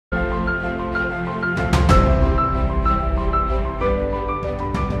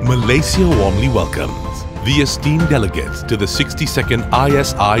Malaysia warmly welcomes the esteemed delegates to the 62nd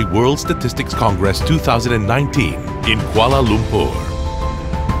ISI World Statistics Congress 2019 in Kuala Lumpur.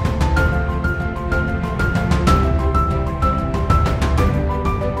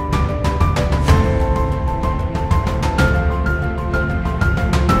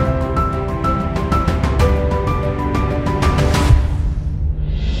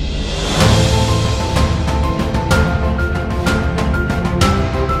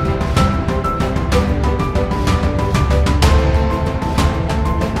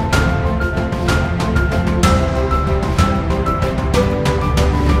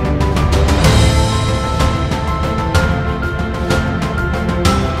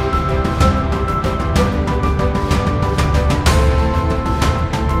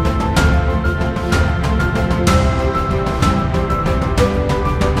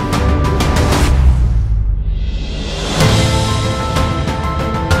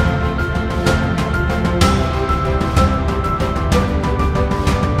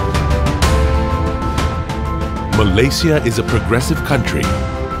 Malaysia is a progressive country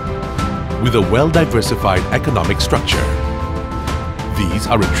with a well-diversified economic structure. These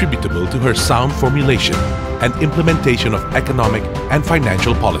are attributable to her sound formulation and implementation of economic and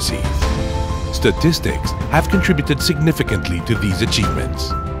financial policies. Statistics have contributed significantly to these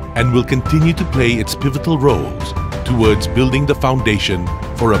achievements and will continue to play its pivotal roles towards building the foundation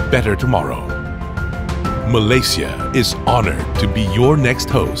for a better tomorrow. Malaysia is honored to be your next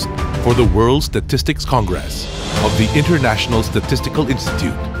host for the World Statistics Congress of the International Statistical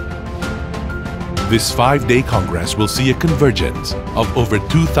Institute. This 5-day Congress will see a convergence of over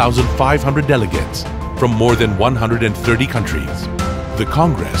 2,500 delegates from more than 130 countries. The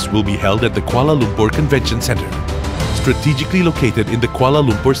Congress will be held at the Kuala Lumpur Convention Centre, strategically located in the Kuala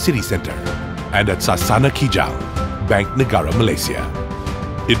Lumpur City Centre, and at Sasana Kijang, Bank Negara Malaysia.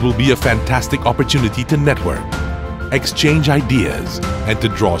 It will be a fantastic opportunity to network, exchange ideas, and to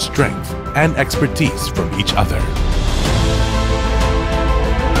draw strength and expertise from each other.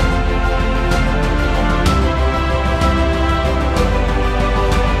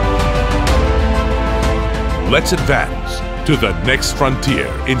 Let's advance to the next frontier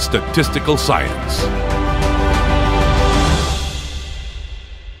in statistical science.